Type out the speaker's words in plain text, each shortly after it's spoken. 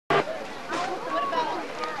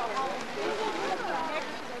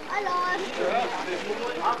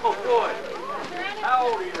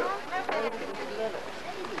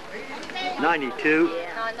92.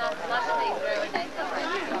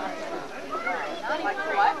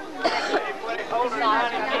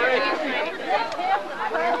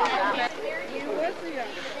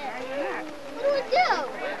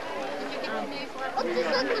 What's this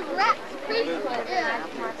other rat's crazy for?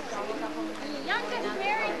 Youngest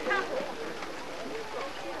married couple.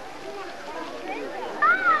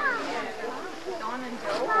 Dawn and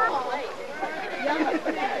Joe. Youngest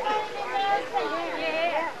married.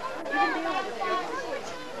 Yeah.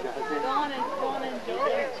 Dawn and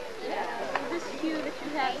Joe. This is cute if you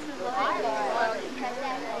have some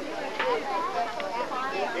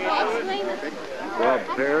Bob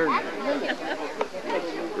Perrin.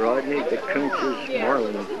 Rodney the Kuntz's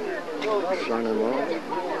Marlin son-in-law.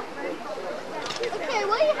 Okay,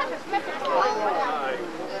 well you have to spend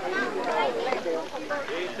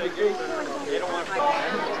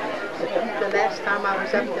The last time I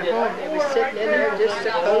was up at home, they were sitting in there just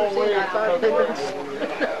supposing. I thought they would.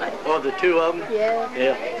 Oh, the two of them? Yeah.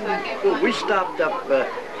 Yeah. Well, we stopped up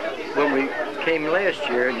when we came last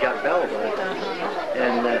year and got Belva.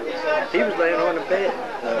 And he was laying on the bed,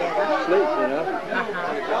 asleep, you know.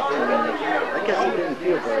 And, I guess he didn't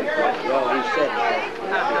feel very good. Well, he said that.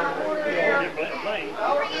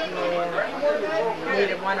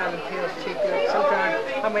 Neither one of them feels too good. Sometimes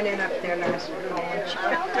I went in up there last week.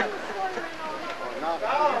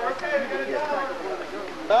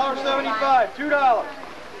 $1.75, $2.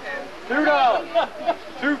 $2.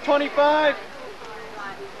 $2.25.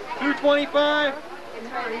 $2.25.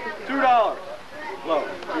 $2. Low. $2.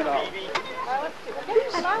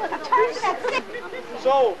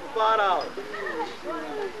 Sold for $5.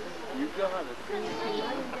 You got it.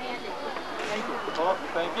 Thank you. Oh,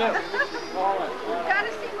 thank you. All right.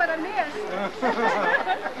 Gotta see what I missed.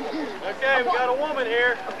 Okay, we got a woman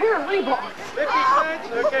here. A pair of Reeboks. 50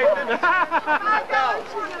 cents. Okay, $5.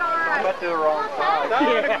 I went to the wrong side.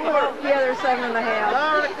 $1.25. Yeah, they're $7.50.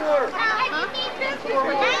 $1.25.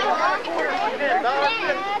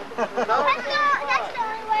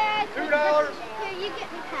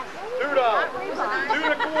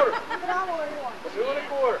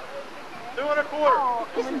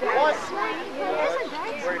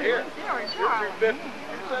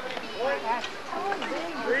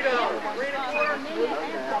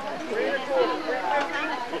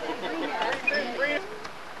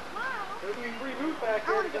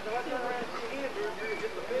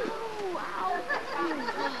 here.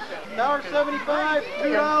 $3.50. $1.75,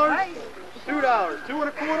 $2, $2,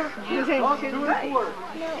 $2.25.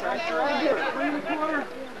 $2.25.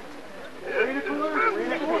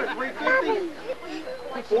 $3.25.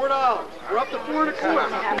 $4. We're up to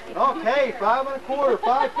 $4.25. Okay, $5.25,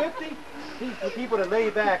 $5.50. The people that lay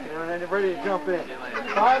back and they're ready to jump in.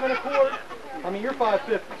 $5.25. I mean, you're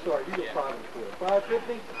 $5.50. Sorry, you get $5.25.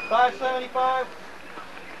 $5.50. $5.75.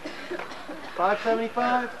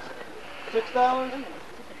 $5.75. $6.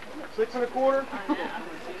 $6.25.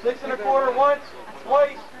 $6.25 once,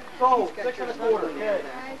 twice, sold. $6.25. Okay.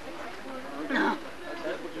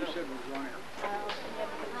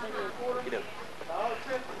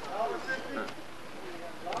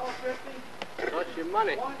 What's your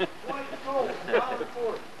money?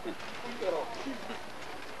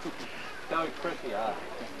 Tell me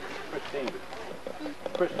Christine.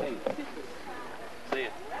 Christine. See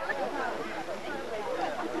it.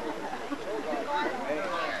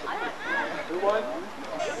 Who won? $4.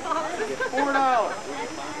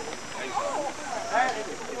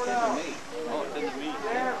 Oh, it didn't mean.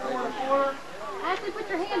 There, $4.25. Ashley, put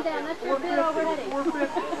your hand down. That's your bid already. $4.50.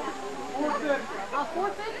 $4.50. Oh,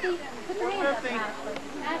 $4.50. Put your hand up, Ashley.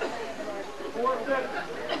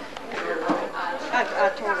 I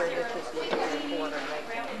told her this was $4.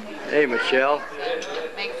 Hey, Michelle.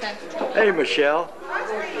 Makes sense. Hey, Michelle.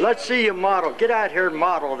 Let's see you model. Get out here and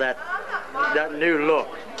model that new look.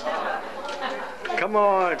 Come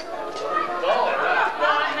on.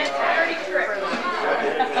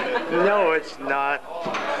 No, it's not.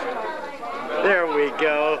 There we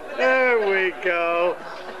go. There we go.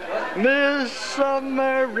 Miss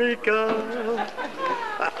America.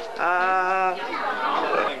 I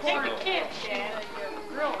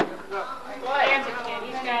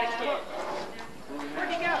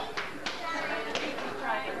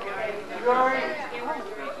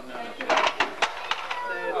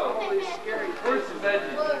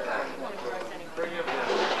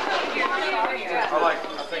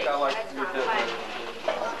think I like your dip.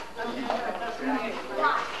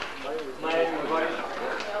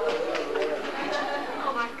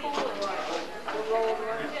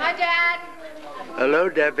 Hi, Dad. Hello,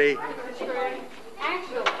 Debbie. Hi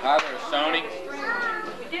there, Sony.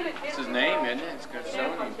 It's his name, isn't it? It's good,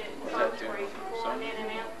 Sony.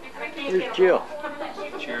 Here's Jill.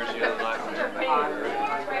 Cheers the other night when they were back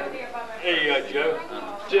here. Hey, Joe.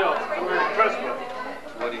 Jill, we're in Christmas.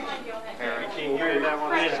 Woody's parents. He can't hear that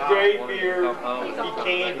one. It's great beer. Come home. He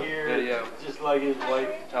can't hear it. Video. Just like his wife.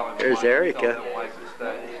 Tell him There's wife- tell Erica. him wife to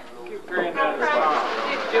stay. Granddad a smile.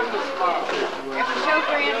 Give him a smile. Show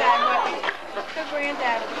Granddad what. Show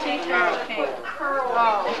Granddad the t-shirt came.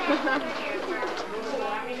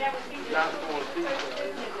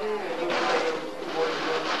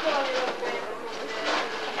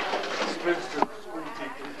 Spinster school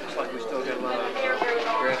teacher. Looks like we still get a lot of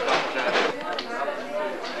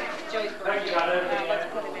grandfather.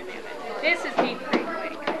 This is Meat Creek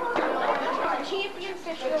Lake. Champion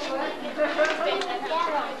fisher.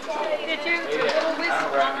 Did you?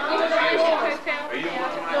 Are you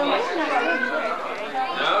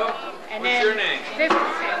No? And What's then your name? This is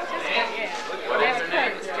yeah. What is your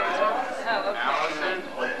name? Allison?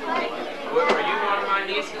 What, are you one of my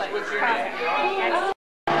nieces? What's your name?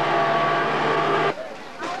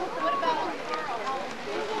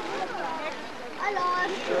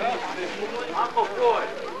 Uncle Floyd.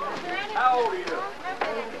 How old are you?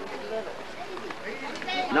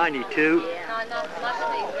 92.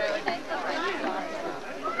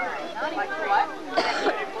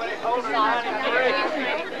 Older than 93.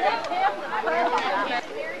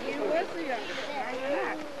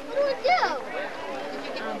 What do we do?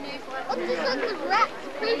 What's this like the rat's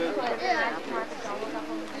preschool? Yeah.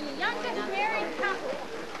 Youngest married couple.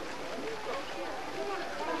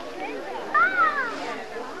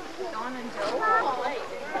 Dawn and Joe.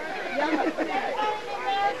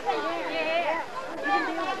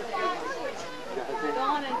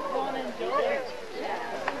 Dawn and Joe.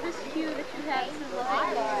 This cue that you have to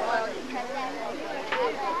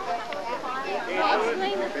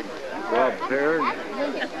Rob Perrin.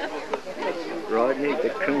 Rodney, the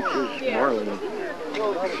Kuntz's Marlin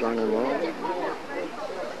son-in-law.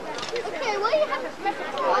 Okay, well you have to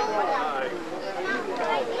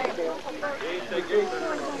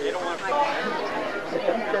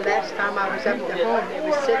The last time I was up to home, they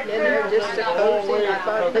were sitting in there just so cozy. I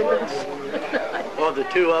thought they would. Oh, the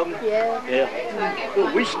two of them? Yeah. Yeah.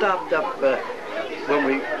 Well, we stopped up when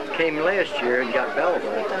we came last year and got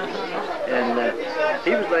Belva. And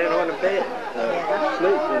he was laying on the bed,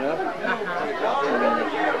 asleep, you know. And,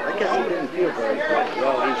 I guess he didn't feel very good.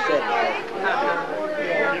 Well, he said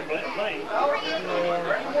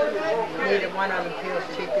Neither one of them feels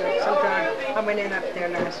too good. Sometimes I went in up there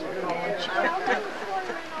last week.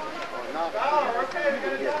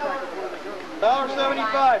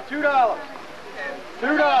 $1.75, $2.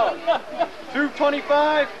 $2.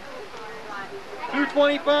 $2.25.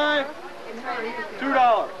 $2.25.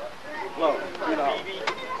 $2. Low. $2.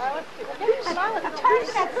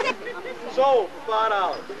 Sold for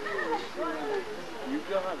 $5. You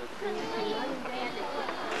got it.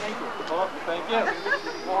 Oh, thank you.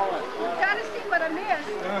 Got to see what I missed.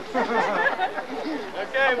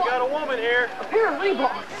 Okay, we got a woman here. A pair of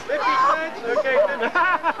Reeboks. 50 cents? Okay,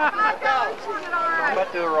 $5.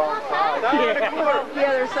 But they're wrong size. $1.25.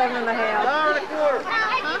 Yeah, they're 7.5.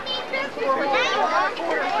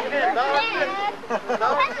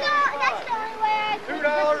 $1.25.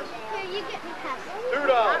 $2. You get me past. $2.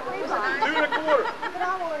 $2.25.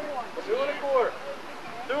 $2.25.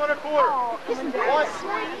 $2.25. What?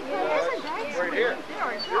 Right here.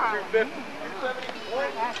 $3.50.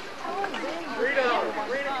 $2.71. $3.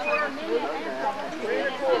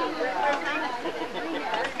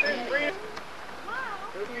 $3.25.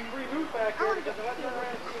 There's going to be free loot back here because if I turn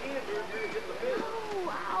around and see Andrew, you're going to get the bill.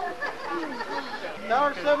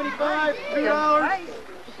 $1.75, $2,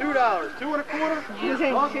 $2, $2.25,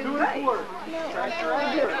 $2.25,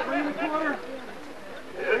 $3.25,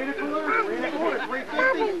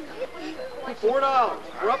 $3.50, $4.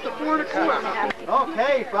 We're up to $4.25.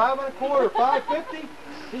 Okay, $5.25, $5.50.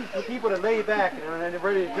 These are people that lay back and they're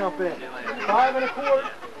ready to jump in. $5.25.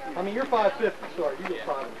 I mean, you're $5.50. Sorry, you get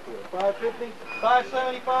 $5.25. $5.50,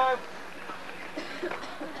 $5.75,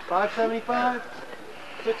 $5.75,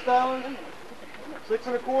 $6,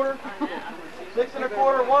 $6.25,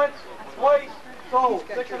 $6.25 once, twice, sold,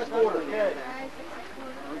 $6.25. Okay.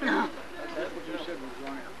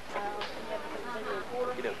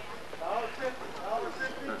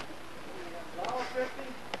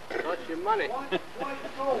 What's your money?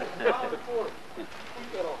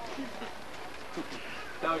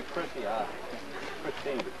 Tell Chrissy hi.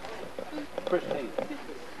 Christine.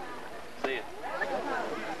 See ya.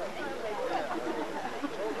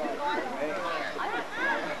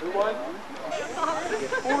 Who won? $4.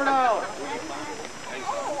 $4.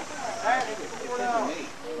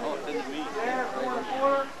 Oh, it didn't mean. There,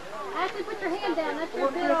 $4.25.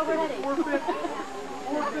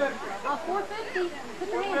 450. Put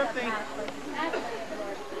your hands up, Ashley.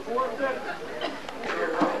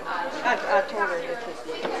 I told her this is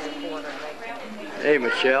the quarter. Hey,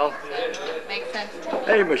 Michelle. Makes sense.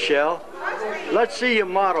 Hey, Michelle. Let's see you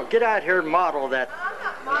model. Get out here and model that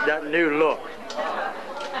new look.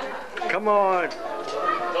 Come on.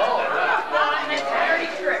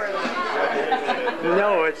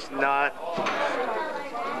 No, it's not.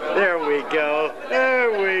 There we go.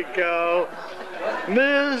 There we go.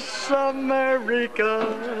 Miss America.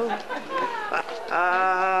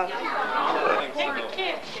 Take a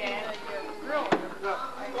kid, Dad.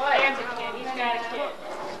 Dan's a kid. He's got a kid.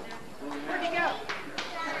 Where'd he go?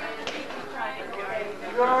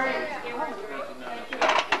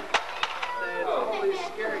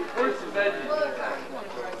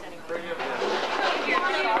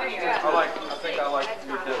 I think I like to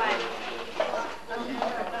do this.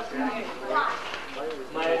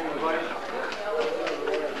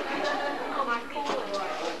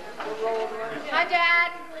 Hi,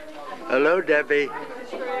 Dad. Hello, Debbie.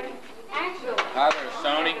 Hi there,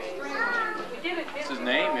 Sony. That's his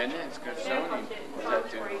name, isn't it? It's got Sony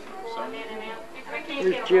tattoo. Sony.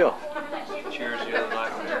 Here's Jill. Cheers, you don't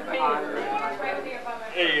like me.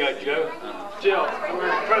 Hey, Joe. Jill, we're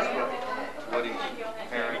in Christmas. What do you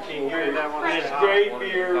parent? He can't hear it. It's great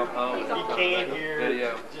beer. He can't hear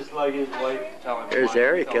it. Just like his wife. There's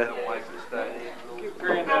Erica. Give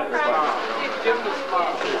Granddad a smile. Give him a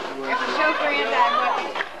smile. Show Granddad what.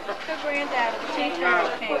 Show Granddad the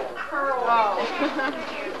t-shirt came. Oh.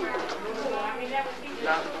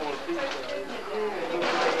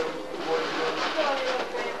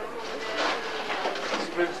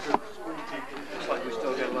 Looks like we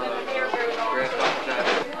still get a lot of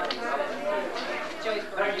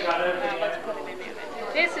grandfather.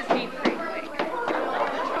 This is me pretty quick.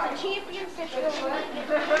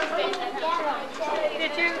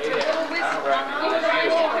 Did you?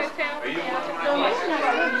 Are you one of my nieces?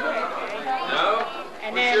 No?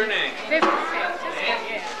 And What's your name? This is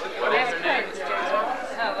What is your name?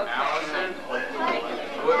 Allison?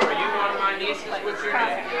 Are you one of my nieces? What's your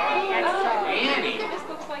name? Annie.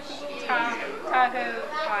 Tahoe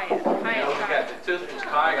Hyatt. We got the toothless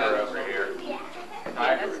tiger over here.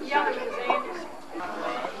 Tiger.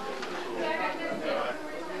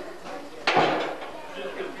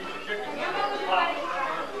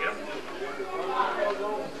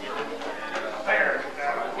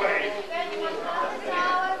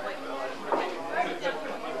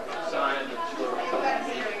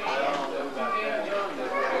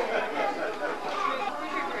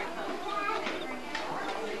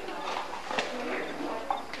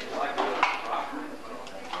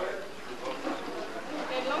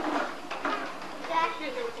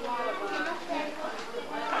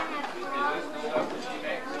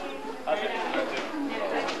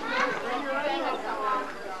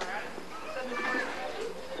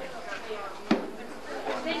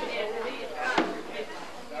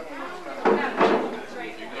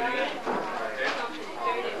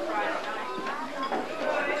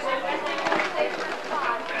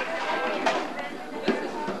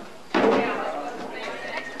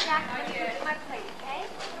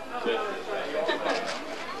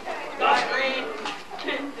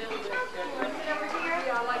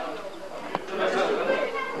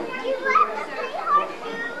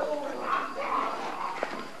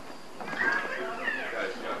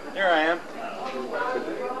 Here I am.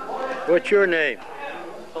 What's your name?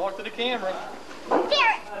 Talk to the camera.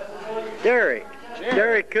 Derek.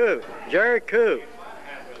 Derek Koo. Derek Koo.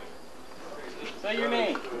 Say your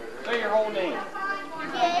name. Say your whole name.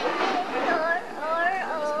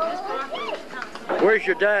 Where's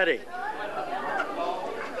your daddy?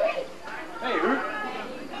 Hey, who?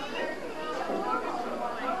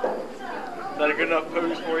 Is that a good enough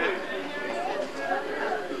pose for you?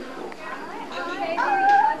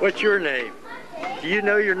 What's your name? Do you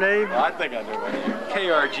know your name? Well, I think I know my name.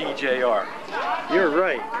 KRGJR. You're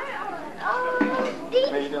right.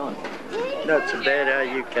 How you doing? Not so bad. How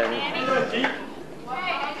you, Kenny?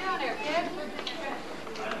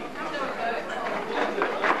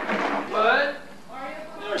 Bud?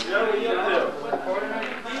 There, Joe, what are you up to?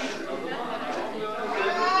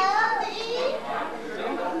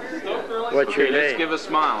 What's your Okay, let's name? give a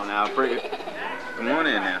smile now. Come on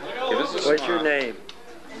in now. Give us a smile. What's your name?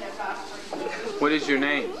 What is your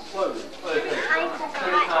name?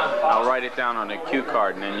 I'll write it down on a cue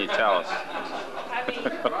card and then you tell us.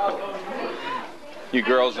 You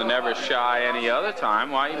girls are never shy any other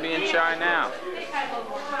time. Why are you being shy now?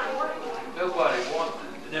 Nobody wants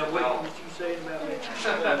it. Now, what did you say about me?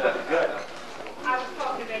 Good. I was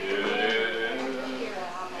talking about you.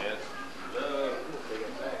 Yes.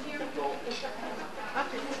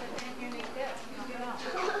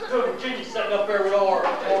 Cook Virginia sitting up there with our.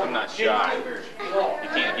 I'm not shy. You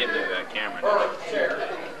can't get into that camera now.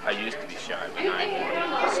 I used to be shy, but now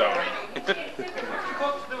I'm sorry.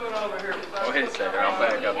 Cook's doing over here. Wait a second, I'll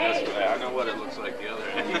back up this way. I know what it looks like the other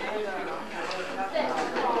end.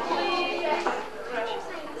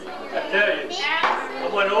 I tell you, I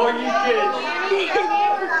want all you kids.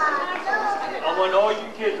 I want all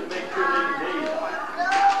you kids to make sure they can eat.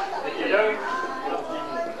 If you don't,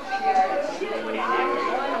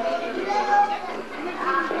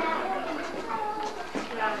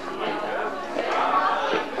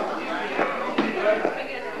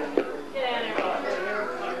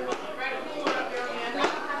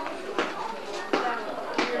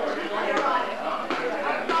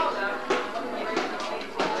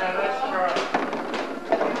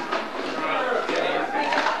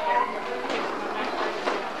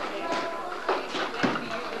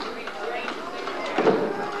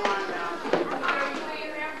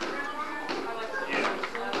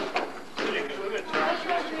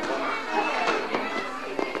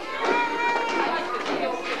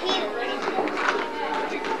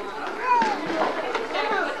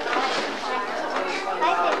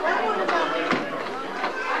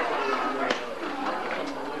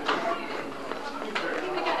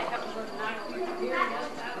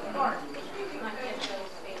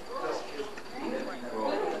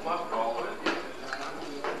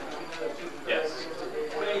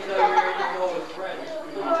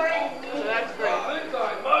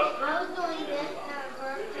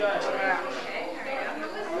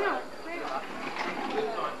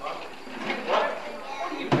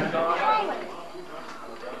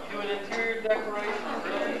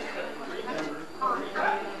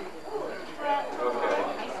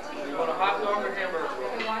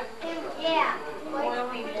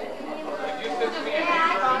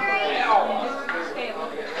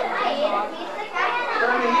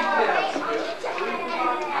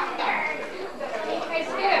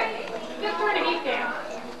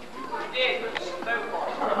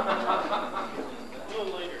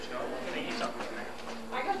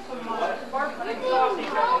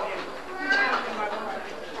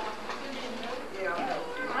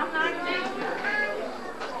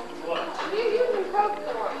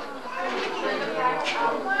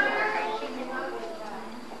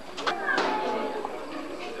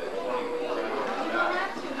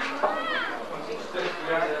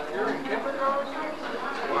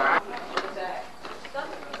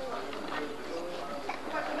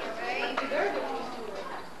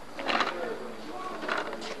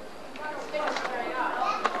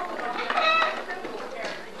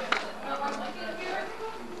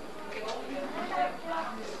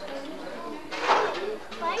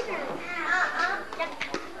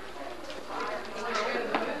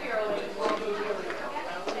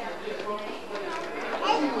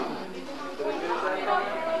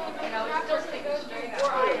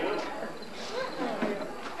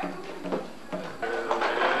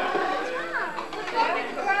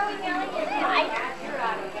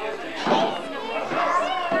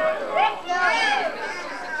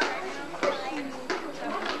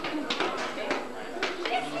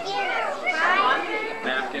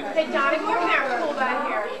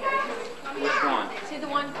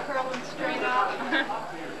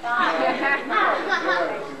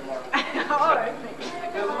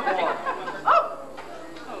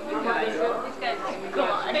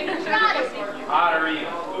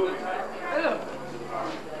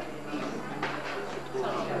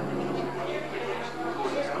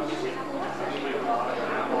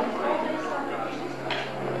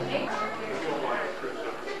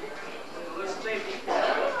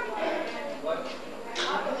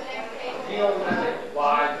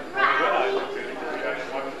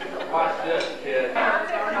 watch this.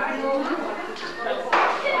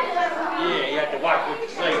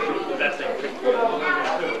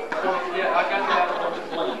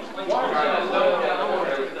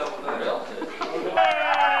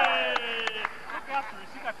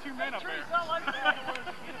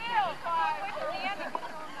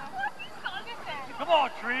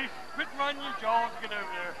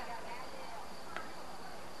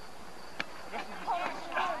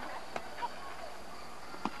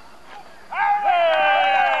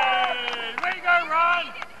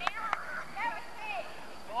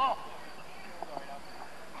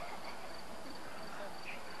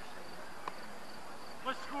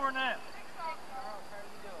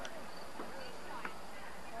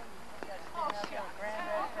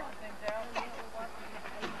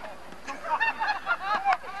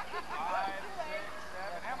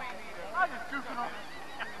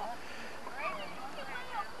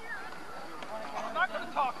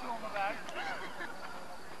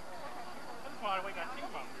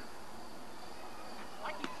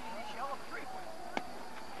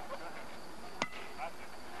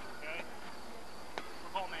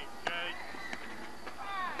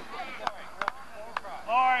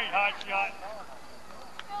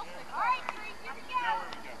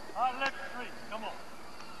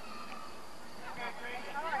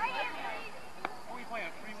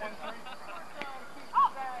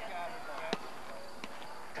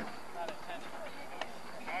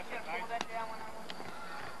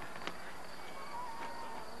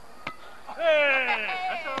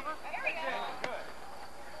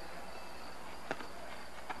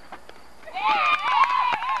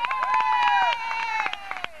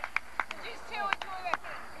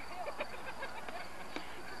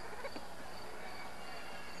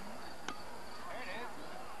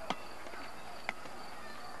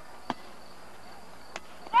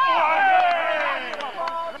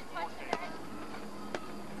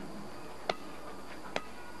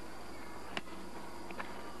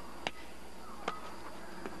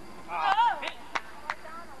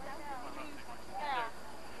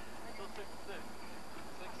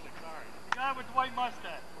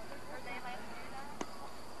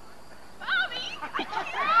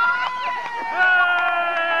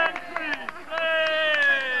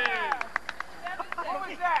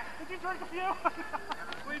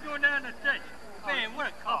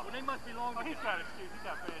 must be long. Oh, he's got his shoes. He's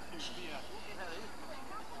got bad shoes. Yeah.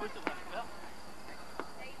 Push it like that.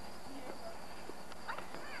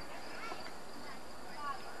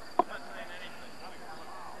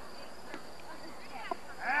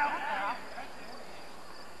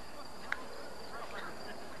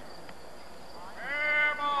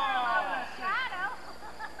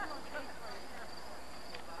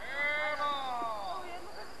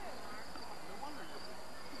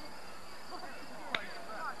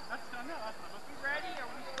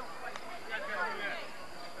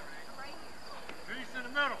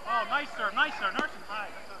 Nice, sir. Nurse him high.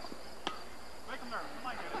 Make him nervous. Come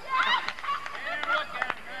on, get it. Look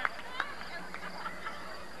at him, man.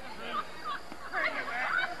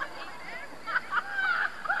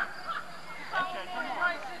 Okay, come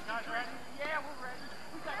on. You guys ready? Yeah, we're ready.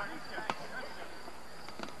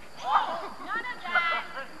 None of that.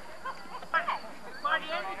 Buddy,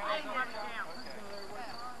 anything comes down.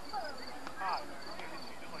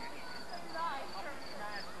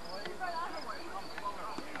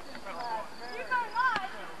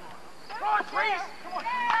 Come on, Reese! Come on!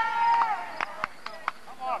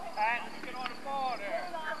 Come on, Pat. You get on the ball there.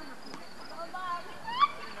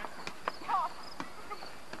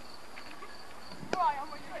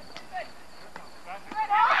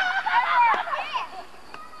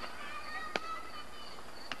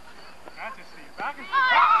 That's it, Steve. Back and forth.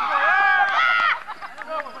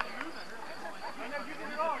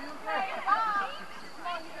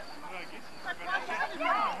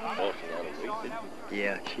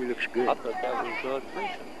 Yeah, she looks good. I thought that was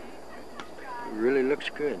Grayson. It really looks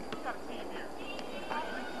good.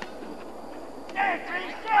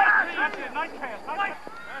 That's it. Nice pass. Nice.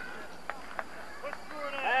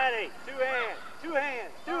 Patty, two hands, two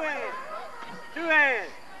hands, two hands, two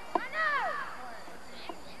hands.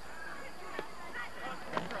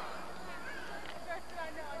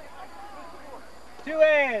 Two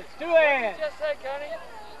hands, two hands. What did you just say, Gunny?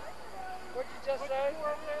 What did you just say?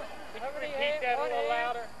 How many hands? That a little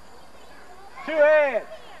louder. Two hands.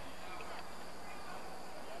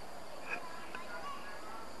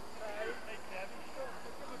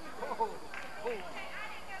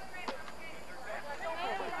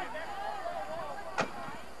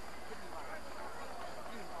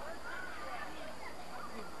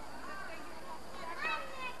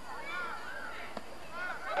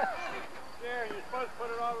 There, you're supposed to put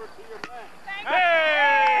it over to your man.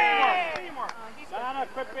 Hey! Teamwork. Donna,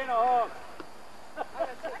 quit being a hog.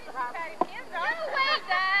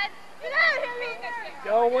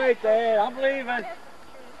 Go away, Dad. I'm leaving.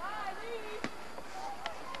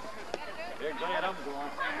 They're glad I'm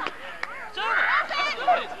going.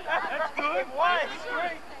 That's good. Why? That's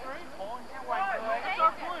great. That's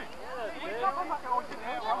our point.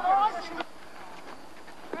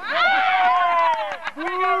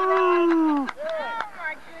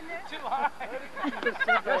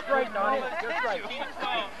 That's right, Donnie. That's right.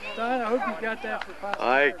 Don, I hope you got that for 5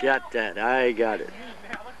 I got that. I got it.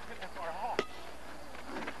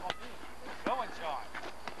 Going, Sean.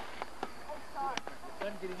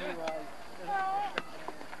 I'm getting you right.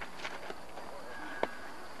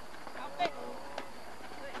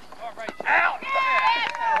 All right. Out!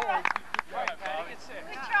 Right, Patty, get set.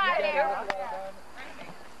 We tried here.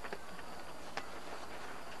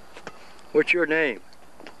 What's your name?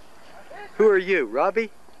 Who are you, Robbie?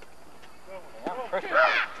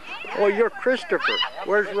 Oh, you're Christopher.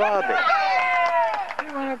 Where's Robbie? He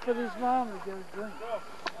went up with his mom to get a drink.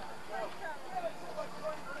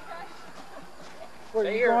 Where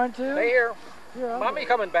are you going to? Stay here. Here, I'll Mommy go.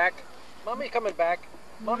 coming back. Mommy coming back.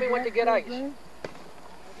 Mommy went to get ice.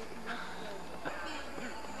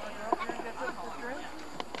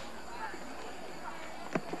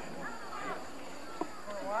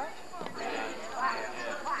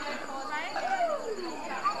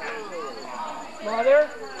 Mother?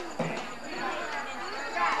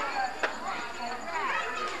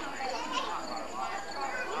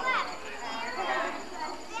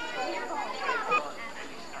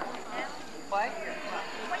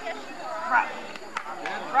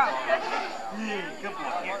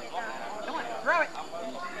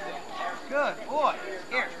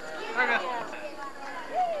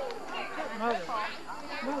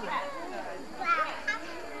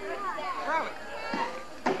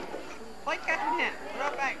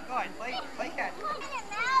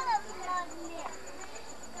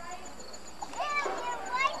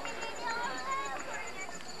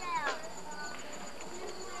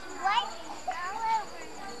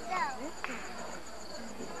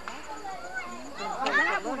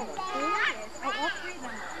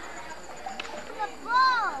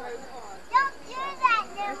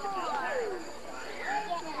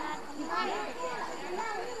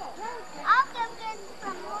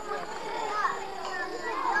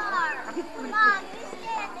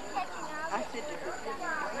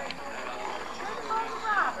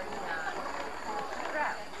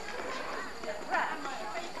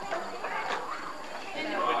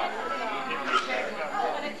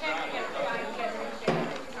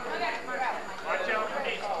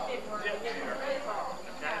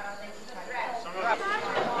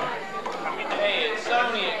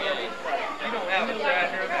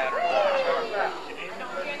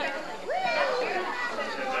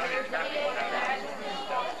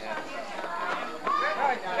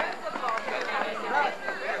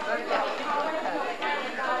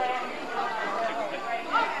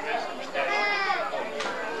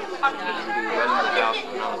 They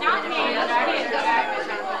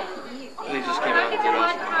just came out and did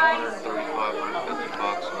us for $135,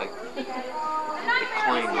 $150. Like, they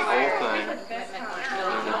cleaned the whole thing, and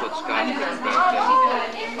then they put scotch tape back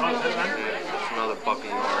in. It's another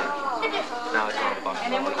bucket of orange. Now it's not a bucket.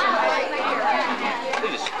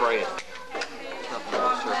 They just spray it. Nothing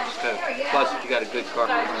but surface coat. Plus, if you got a good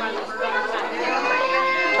carpet.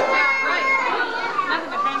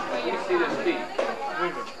 You see this feet?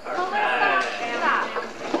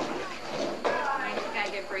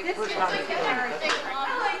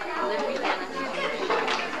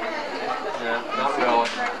 Yeah, not really.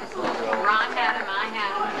 Ron had him, I had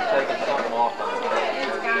him. You're taking something off of it.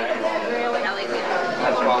 Really?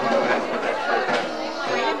 That's why I'm going to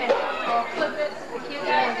Wait a minute. Flip it.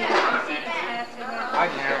 I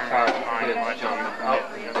just got tired of kids jumping up.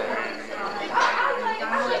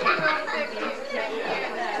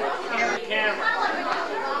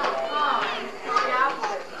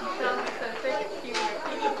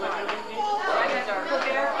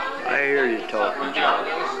 I hear you talking, John.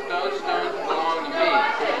 Those stones belong to me.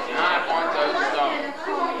 And I want those stones.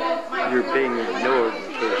 You're being ignored in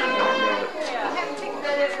case you don't know it.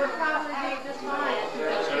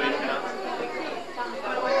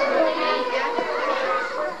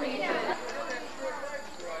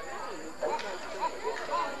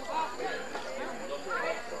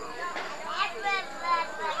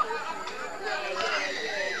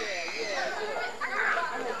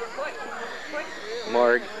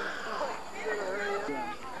 Marg.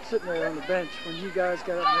 Sitting there on the bench when you guys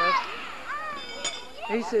got up next.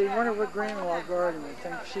 He said he wondered what Grandma Gardner would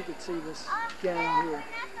think if she could see this gang here.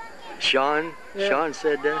 Sean? Yeah. Sean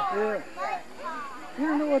said that? Yeah. You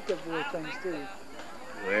don't know what that boy thinks, do you?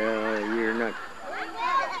 Well, you're not.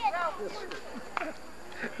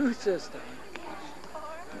 Who says that?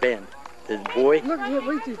 Ben. The boy? Look, at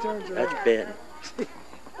least he turns around. That's Ben.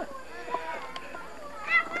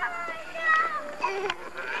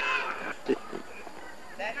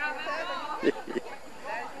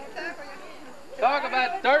 Talk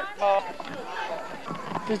about dirt, Paul.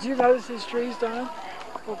 Did you notice his trees, Don?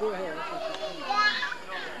 Oh, go ahead.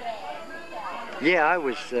 Yeah, I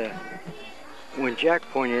was, when Jack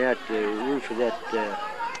pointed out the roof of that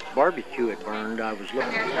barbecue had burned, I was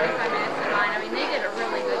looking. I mean, they did a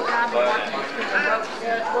really good job of walking through the ropes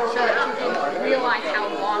so that you didn't realize how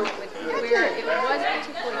long it would, where it was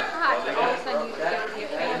particularly hot, but all of a sudden you could get your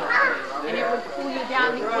fan on, and it would cool you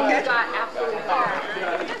down before you got absolutely hot.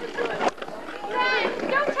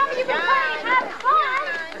 Don't tell me you've been playing having fun.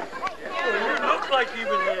 You look like you've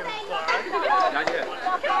been having fun. Not yet.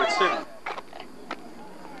 But soon.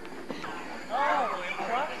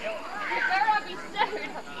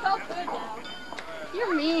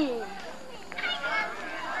 You're mean.